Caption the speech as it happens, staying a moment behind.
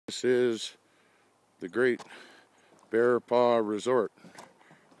This is the Great Bear Paw Resort.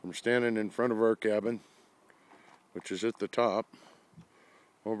 I'm standing in front of our cabin, which is at the top,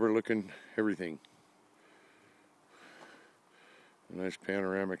 overlooking everything. A nice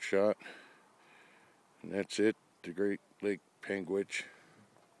panoramic shot. And that's it, the Great Lake Panguitch.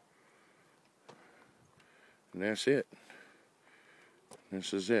 And that's it.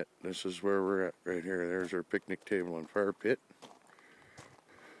 This is it. This is where we're at right here. There's our picnic table and fire pit.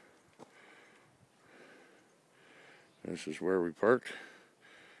 This is where we parked.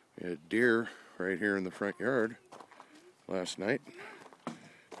 We had deer right here in the front yard last night.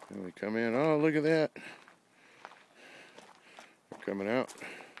 And we come in, oh, look at that. They're coming out.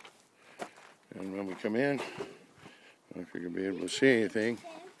 And when we come in, I don't know if you're going to be able to see anything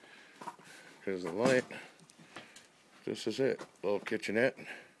because of the light. This is it. Little kitchenette.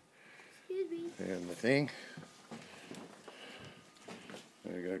 And the thing.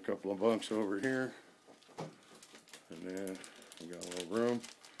 I got a couple of bunks over here. And then we got a little room.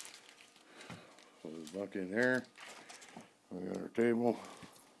 Put a bunk in there. We got our table.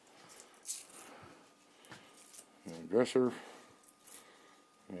 And a dresser.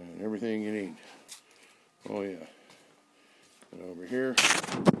 And everything you need. Oh yeah. And over here,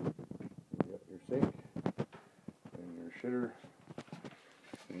 you got your sink. And your shitter.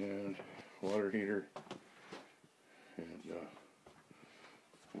 And water heater. And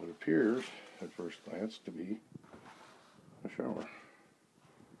what appears at first glance to be a shower.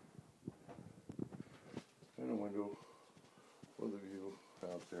 And a window for the view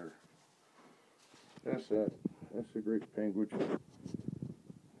out there. That's that. That's the Great Panguitch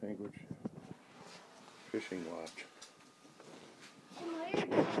Fishing Lodge.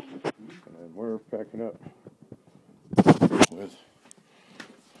 And we're packing up with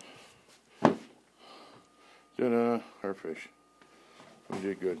our fish. We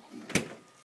did good.